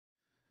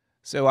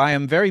So I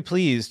am very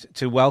pleased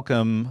to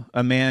welcome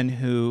a man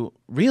who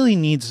really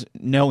needs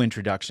no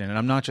introduction. And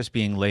I'm not just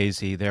being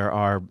lazy. There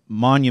are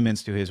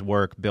monuments to his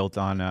work built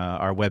on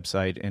our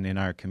website and in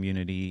our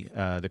community.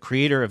 The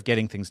creator of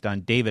Getting Things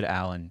Done, David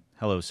Allen.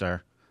 Hello,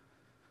 sir.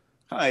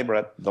 Hi,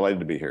 Brett. Delighted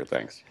to be here.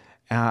 Thanks.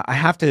 I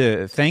have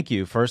to thank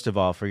you, first of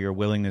all, for your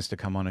willingness to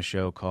come on a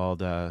show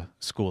called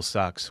School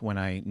Sucks. When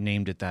I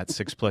named it that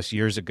 6+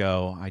 years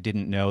ago, I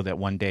didn't know that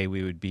one day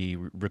we would be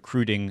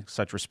recruiting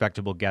such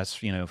respectable guests,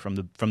 from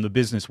the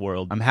business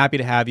world. I'm happy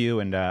to have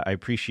you, and I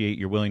appreciate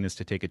your willingness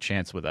to take a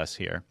chance with us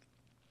here.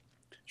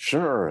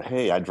 Sure.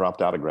 Hey, I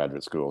dropped out of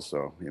graduate school,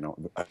 so,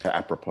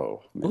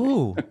 apropos, maybe.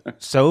 Ooh,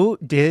 so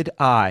did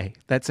I.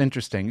 That's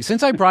interesting.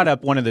 Since I brought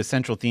up one of the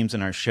central themes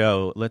in our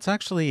show, let's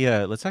actually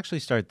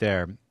start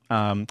there.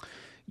 Um,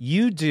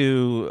 you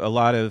do a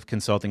lot of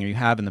consulting, or you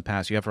have in the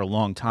past. You have for a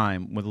long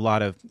time with a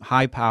lot of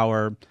high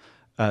power,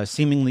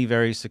 seemingly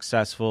very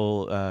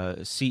successful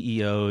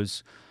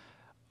CEOs.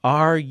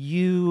 Are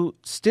you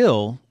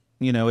still,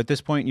 at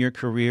this point in your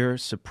career,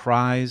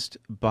 surprised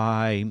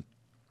by,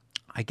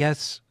 I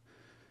guess,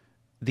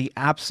 the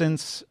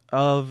absence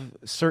of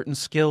certain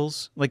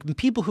skills? Like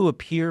people who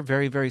appear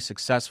very, very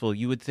successful,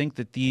 you would think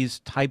that these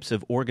types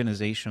of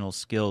organizational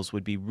skills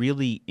would be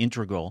really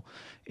integral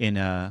in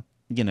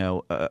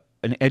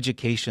an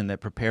education that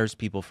prepares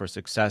people for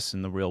success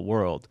in the real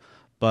world.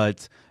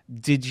 But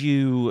did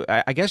you,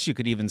 I guess you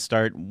could even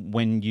start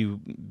when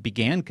you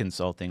began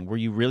consulting. Were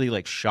you really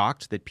like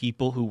shocked that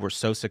people who were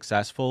so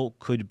successful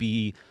could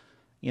be,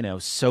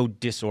 so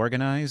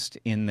disorganized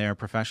in their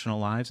professional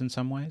lives in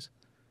some ways?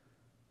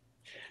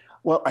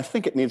 Well, I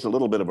think it needs a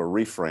little bit of a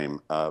reframe,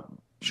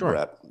 Sure.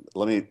 Brett.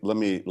 Let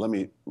me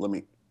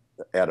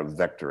add a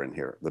vector in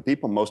here. The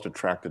people most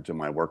attracted to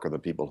my work are the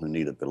people who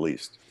need it the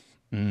least.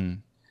 Mm.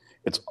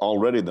 It's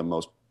already the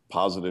most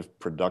positive,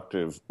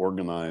 productive,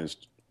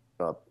 organized,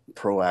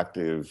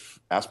 proactive,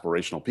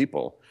 aspirational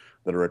people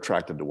that are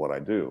attracted to what I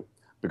do.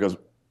 Because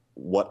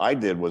what I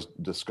did was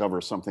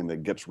discover something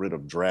that gets rid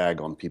of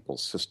drag on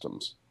people's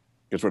systems,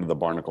 gets rid of the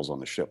barnacles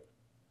on the ship,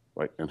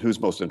 right? And who's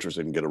most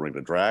interested in getting rid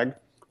of drag?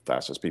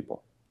 Fastest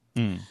people.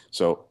 Mm.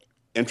 So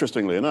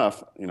interestingly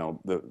enough,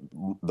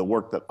 the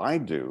work that I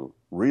do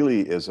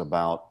really is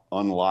about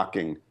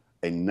unlocking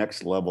a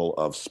next level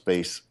of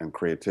space and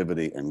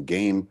creativity and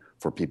game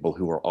for people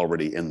who are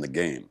already in the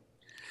game.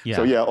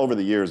 So Yeah. yeah, over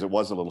the years, it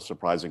was a little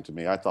surprising to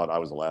me. I thought I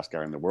was the last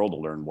guy in the world to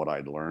learn what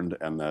I'd learned,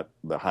 and that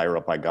the higher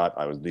up I got,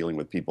 I was dealing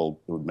with people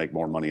who would make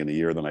more money in a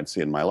year than I'd see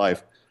in my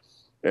life.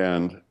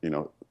 And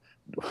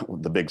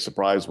the big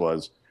surprise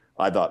was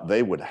I thought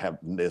they would have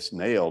this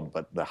nailed,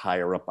 but the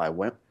higher up I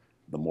went,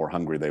 the more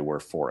hungry they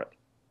were for it.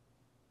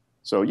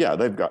 So yeah,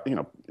 they've got,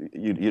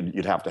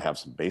 you'd have to have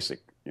some basic,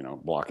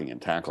 blocking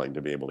and tackling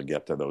to be able to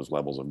get to those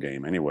levels of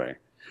game anyway.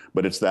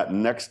 But it's that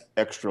next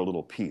extra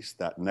little piece,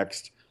 that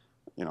next,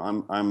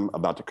 I'm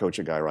about to coach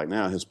a guy right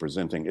now, his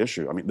presenting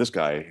issue. I mean, this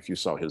guy, if you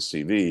saw his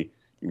CV,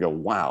 you go,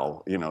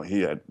 wow,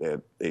 he at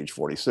age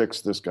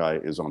 46, this guy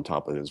is on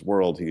top of his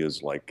world. He's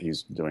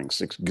doing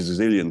 6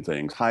 gazillion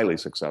things, highly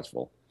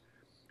successful.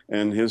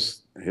 And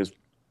his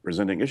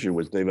presenting issue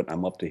was, David,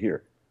 I'm up to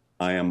here.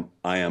 I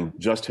am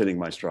just hitting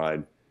my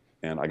stride,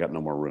 and I got no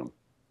more room.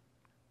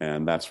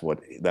 And that's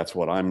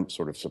what I'm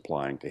sort of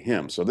supplying to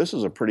him. So this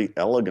is a pretty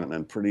elegant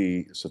and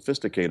pretty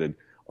sophisticated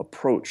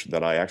approach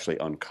that I actually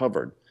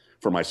uncovered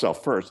for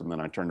myself first, and then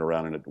I turned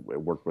around and it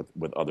worked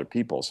with other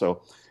people.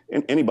 So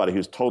anybody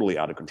who's totally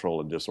out of control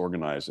and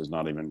disorganized is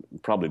not even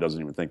probably doesn't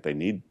even think they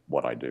need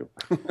what I do.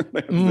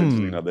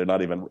 Mm. They're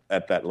not even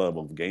at that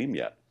level of game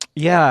yet. I'm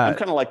Yeah.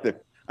 kind of like the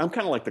I'm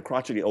kind of like the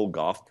crotchety old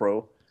golf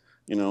pro,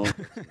 you know,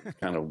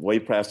 kind of way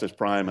past his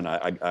prime, and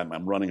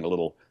I'm running a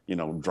little,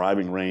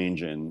 driving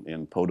range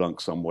in Podunk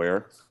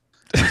somewhere,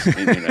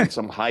 and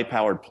some high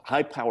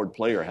powered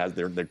player has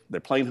their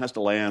plane has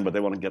to land, but they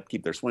want to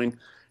keep their swing,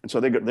 and so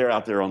they're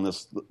out there on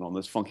this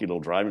funky little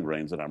driving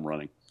range that I'm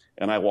running,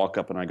 and I walk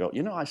up and I go,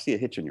 I see a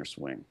hitch in your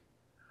swing.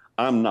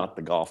 I'm not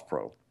the golf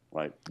pro,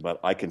 right? But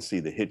I can see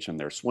the hitch in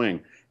their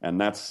swing, and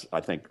that's,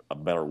 I think, a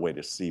better way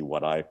to see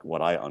what I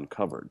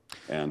uncovered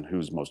and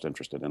who's most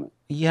interested in it.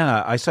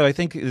 Yeah, I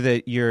think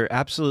that you're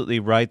absolutely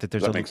right that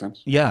Does there's that a make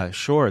sense? yeah,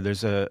 sure.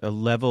 There's a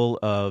level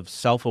of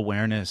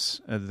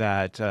self-awareness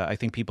that I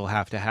think people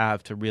have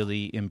to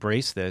really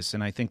embrace this,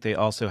 and I think they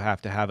also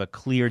have to have a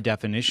clear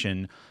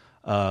definition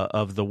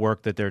of the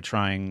work that they're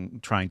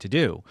trying to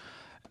do.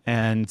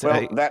 And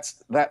Well,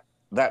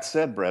 that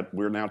said, Brett,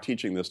 we're now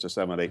teaching this to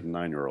 7, 8, and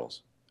 9 year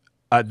olds.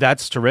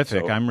 that's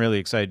terrific. So I'm really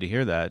excited to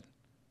hear that.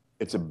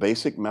 it's a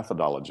basic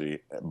methodology,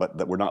 but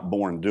that we're not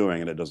born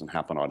doing, and it doesn't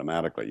happen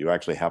automatically. You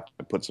actually have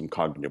to put some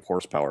cognitive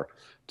horsepower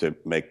to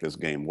make this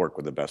game work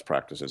with the best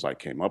practices I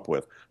came up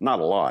with. Not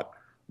a lot,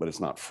 but it's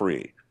not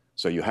free.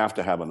 So you have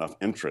to have enough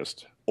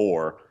interest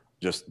or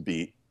just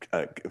be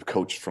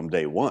coached from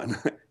day one.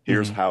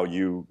 Here's Hmm. how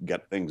you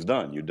get things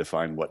done. You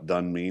define what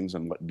done means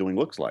and what doing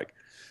looks like.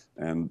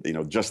 And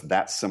just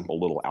that simple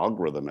little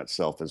algorithm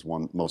itself is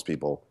one most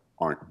people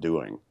aren't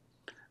doing.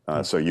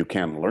 So you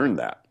can learn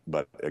that.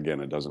 but again,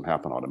 it doesn't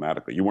happen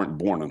automatically. You weren't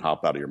born and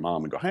hop out of your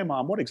mom and go, "Hey,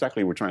 mom, what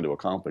exactly are we trying to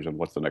accomplish, and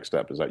what's the next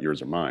step? Is that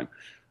yours or mine?"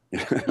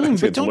 But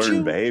It's don't learned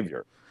you?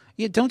 behavior.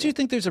 Yeah, don't Yeah. you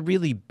think there's a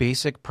really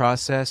basic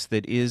process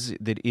that is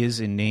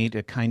innate,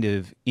 a kind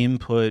of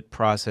input,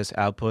 process,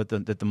 output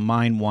that the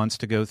mind wants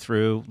to go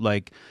through,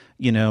 like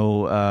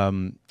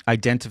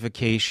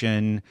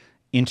identification,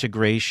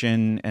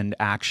 integration, and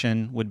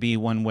action would be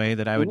one way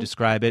that I would Mhm.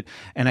 describe it.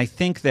 And I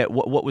think that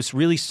what was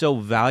really so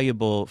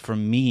valuable for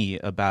me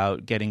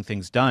about getting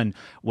things done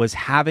was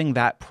having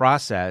that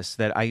process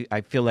that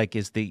I feel like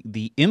is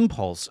the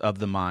impulse of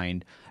the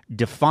mind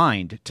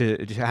defined,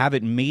 to have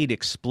it made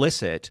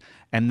explicit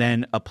and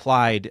then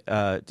applied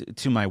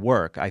to my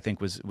work. I think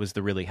was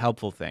the really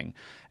helpful thing.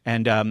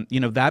 And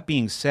that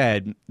being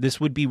said, this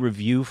would be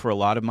review for a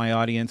lot of my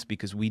audience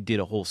because we did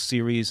a whole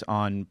series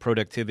on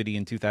productivity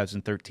in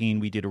 2013.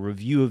 We did a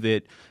review of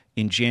it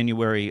in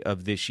January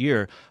of this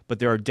year, but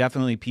there are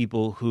definitely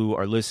people who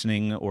are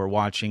listening or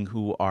watching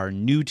who are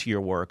new to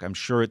your work. I'm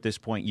sure at this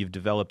point you've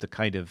developed a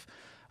kind of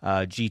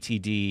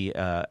GTD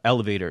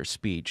elevator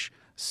speech.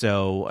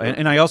 So, and, Sure.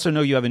 and I also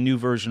know you have a new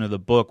version of the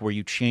book where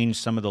you changed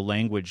some of the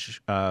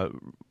language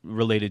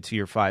related to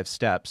your 5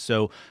 steps.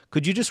 So,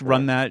 could you just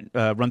Correct.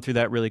 run through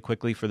that really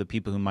quickly for the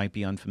people who might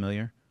be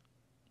unfamiliar?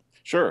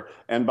 Sure.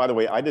 And by the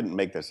way, I didn't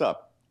make this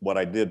up. What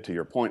I did, to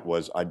your point,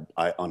 was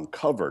I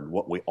uncovered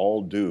what we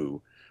all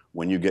do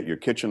when you get your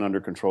kitchen under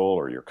control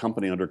or your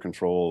company under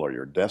control or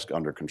your desk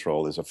under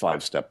control is a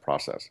 5-step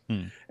process.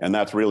 Hmm. And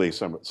that's really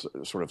some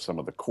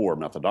of the core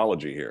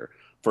methodology here.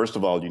 First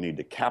of all, you need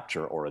to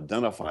capture or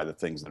identify the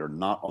things that are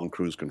not on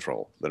cruise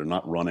control, that are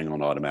not running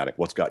on automatic.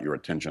 What's got your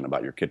attention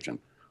about your kitchen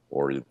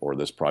or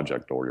this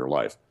project or your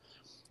life?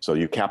 So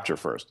you capture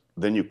first,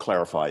 then you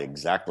clarify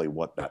exactly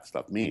what that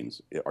stuff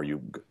means. Are you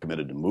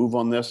committed to move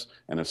on this?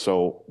 And if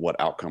so, what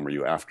outcome are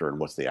you after, and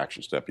what's the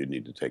action step you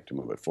need to take to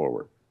move it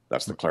forward?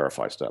 That's the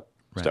clarify step.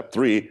 Right. Step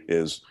 3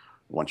 is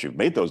once you've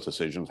made those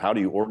decisions, how do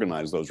you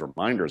organize those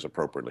reminders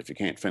appropriately? If you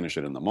can't finish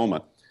it in the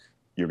moment,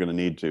 you're going to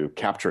need to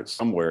capture it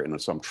somewhere in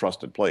some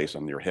trusted place,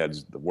 and your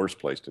head's the worst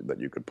place that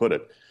you could put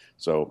it.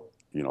 So,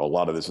 a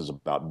lot of this is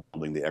about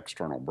building the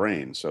external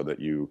brain so that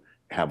you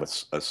have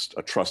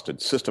a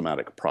trusted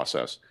systematic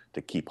process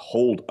to keep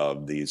hold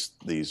of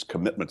these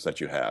commitments that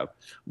you have,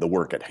 the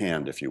work at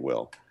hand, if you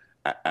will,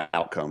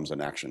 outcomes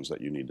and actions that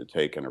you need to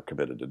take and are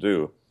committed to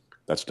do.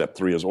 That's step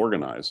 3 is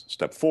organize.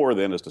 Step 4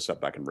 then is to step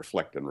back and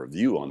reflect and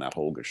review on that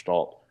whole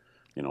gestalt,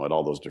 at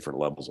all those different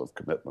levels of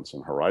commitments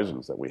and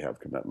horizons that we have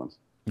commitments.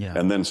 Yeah.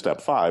 And then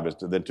step 5 is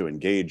to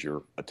engage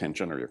your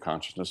attention or your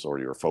consciousness or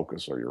your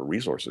focus or your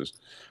resources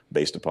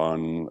based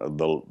upon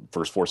the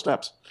first 4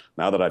 steps.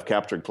 Now that I've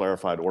captured,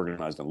 clarified,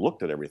 organized, and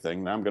looked at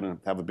everything, now I'm going to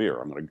have a beer,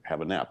 I'm going to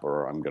have a nap,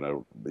 or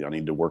I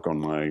need to work on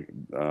my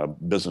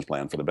business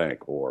plan for the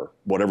bank, or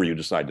whatever you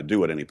decide to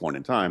do at any point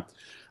in time.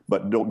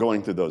 But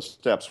going through those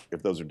steps,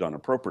 if those are done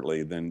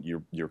appropriately, then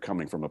you're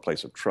coming from a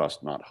place of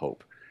trust, not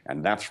hope.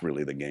 And that's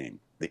really the game.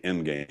 The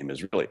end game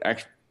is really,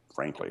 actually,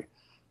 frankly,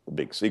 the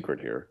big secret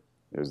here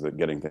is that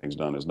getting things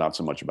done is not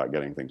so much about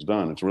getting things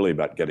done. It's really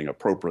about getting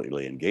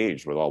appropriately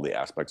engaged with all the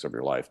aspects of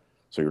your life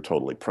so you're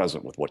totally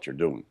present with what you're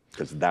doing,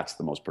 because that's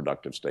the most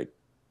productive state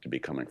to be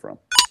coming from.